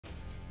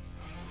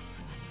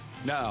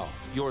Now,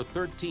 your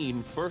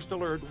 13 First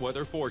Alert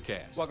weather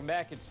forecast. Welcome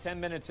back. It's 10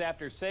 minutes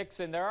after 6,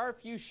 and there are a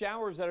few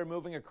showers that are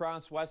moving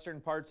across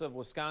western parts of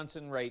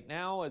Wisconsin right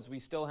now, as we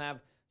still have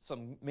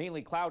some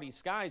mainly cloudy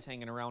skies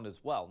hanging around as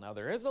well. Now,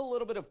 there is a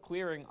little bit of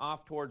clearing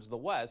off towards the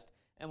west,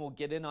 and we'll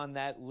get in on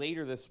that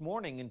later this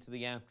morning into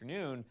the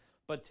afternoon.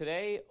 But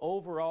today,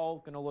 overall,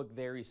 going to look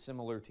very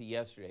similar to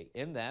yesterday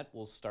in that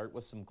we'll start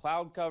with some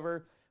cloud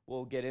cover.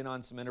 We'll get in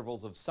on some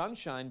intervals of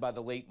sunshine by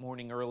the late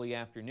morning, early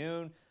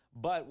afternoon.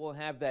 But we'll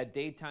have that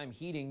daytime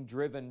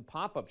heating-driven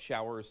pop-up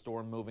shower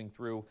storm moving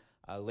through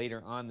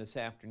later on this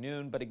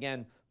afternoon. But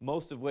again,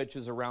 most of which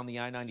is around the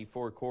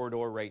I-94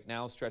 corridor right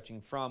now, stretching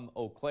from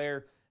Eau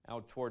Claire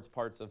out towards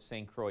parts of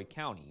St. Croix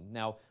County.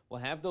 Now, we'll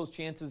have those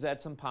chances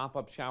at some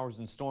pop-up showers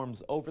and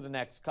storms over the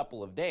next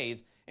couple of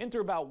days into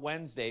about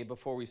Wednesday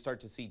before we start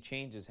to see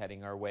changes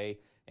heading our way.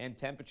 And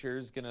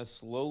temperatures going to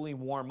slowly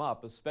warm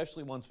up,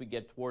 especially once we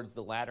get towards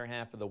the latter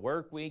half of the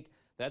work week.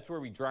 That's where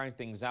we dry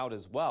things out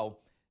as well.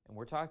 And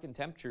we're talking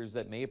temperatures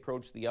that may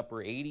approach the upper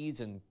 80s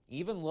and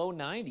even low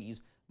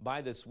 90s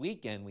by this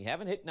weekend. We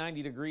haven't hit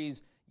 90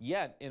 degrees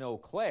yet in Eau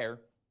Claire,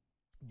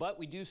 but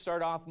we do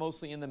start off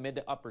mostly in the mid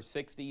to upper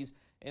 60s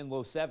and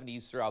low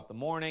 70s throughout the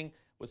morning,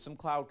 with some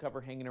cloud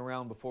cover hanging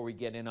around before we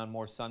get in on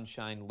more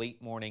sunshine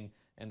late morning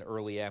and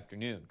early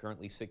afternoon.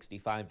 Currently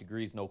 65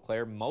 degrees in Eau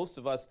Claire. Most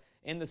of us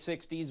in the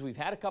 60s. We've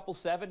had a couple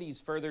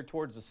 70s further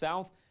towards the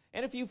south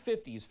and a few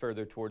 50s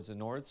further towards the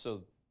north.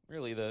 So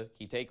really, the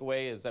key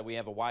takeaway is that we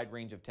have a wide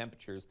range of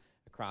temperatures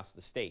across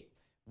the state.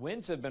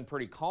 Winds have been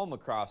pretty calm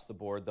across the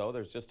board, though.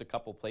 There's just a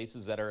couple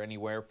places that are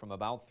anywhere from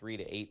about 3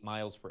 to 8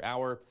 miles per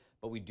hour.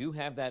 But we do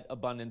have that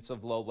abundance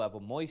of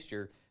low-level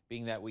moisture,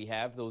 being that we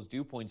have those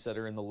dew points that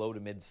are in the low to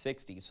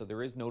mid-60s. So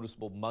there is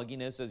noticeable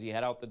mugginess as you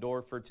head out the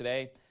door for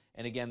today.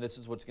 And again, this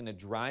is what's going to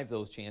drive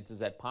those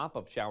chances at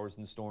pop-up showers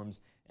and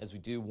storms as we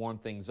do warm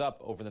things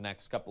up over the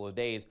next couple of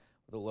days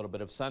with a little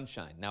bit of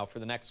sunshine. Now, for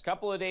the next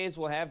couple of days,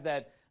 we'll have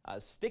that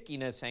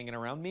stickiness hanging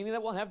around, meaning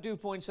that we'll have dew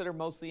points that are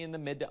mostly in the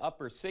mid to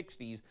upper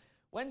 60s.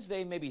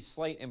 Wednesday, maybe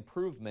slight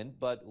improvement,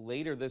 but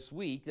later this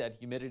week, that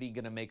humidity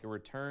going to make a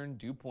return.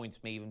 Dew points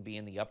may even be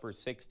in the upper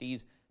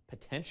 60s,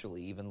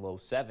 potentially even low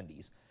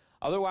 70s.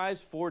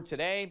 Otherwise, for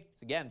today,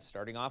 again,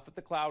 starting off with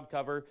the cloud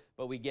cover,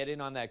 but we get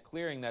in on that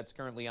clearing that's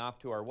currently off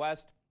to our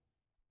west,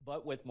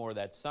 but with more of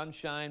that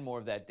sunshine, more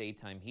of that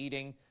daytime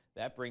heating.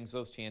 That brings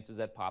those chances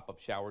at pop-up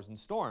showers and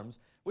storms,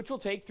 which will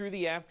take through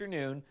the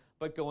afternoon.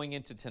 But going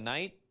into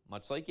tonight,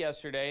 much like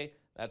yesterday,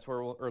 that's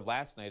where or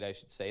last night, I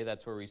should say,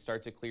 that's where we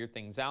start to clear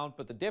things out.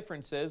 But the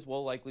difference is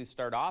we'll likely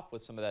start off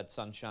with some of that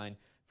sunshine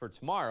for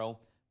tomorrow.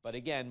 But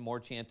again, more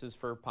chances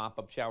for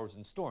pop-up showers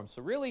and storms.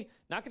 So really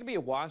not going to be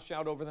a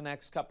washout over the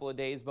next couple of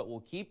days, but we'll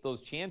keep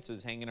those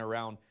chances hanging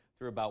around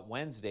through about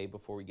Wednesday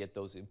before we get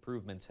those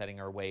improvements heading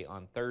our way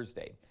on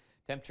Thursday.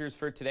 Temperatures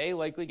for today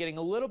likely getting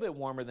a little bit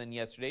warmer than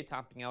yesterday,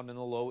 topping out in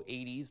the low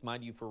 80s.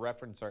 Mind you, for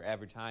reference, our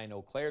average high in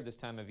Eau Claire this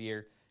time of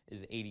year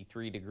is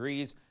 83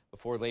 degrees,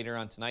 before later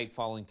on tonight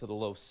falling to the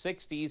low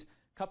 60s. A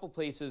couple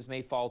places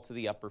may fall to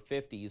the upper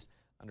 50s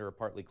under a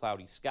partly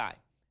cloudy sky.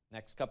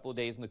 Next couple of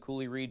days in the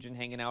Coulee region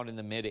hanging out in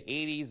the mid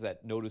 80s,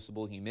 that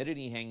noticeable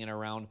humidity hanging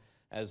around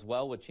as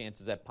well, with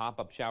chances at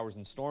pop-up showers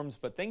and storms.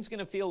 But things going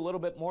to feel a little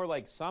bit more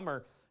like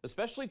summer,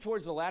 especially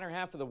towards the latter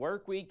half of the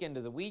work week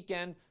into the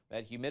weekend.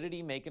 That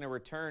humidity making a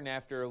return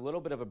after a little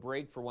bit of a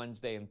break for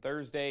Wednesday and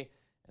Thursday.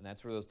 And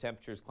that's where those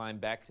temperatures climb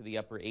back to the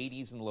upper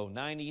 80s and low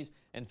 90s.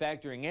 And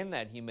factoring in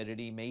that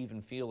humidity may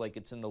even feel like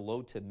it's in the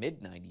low to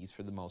mid 90s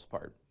for the most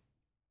part.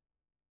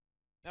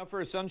 Now for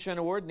a Sunshine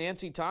Award,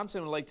 Nancy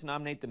Thompson would like to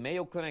nominate the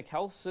Mayo Clinic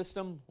Health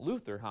System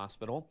Luther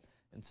Hospital,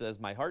 and says,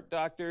 "My heart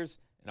doctors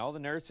and all the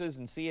nurses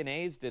and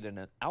CNAs did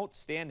an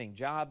outstanding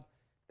job.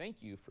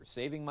 Thank you for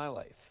saving my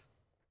life."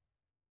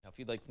 Now, if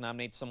you'd like to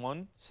nominate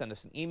someone, send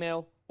us an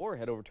email or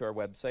head over to our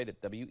website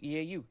at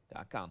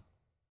weau.com.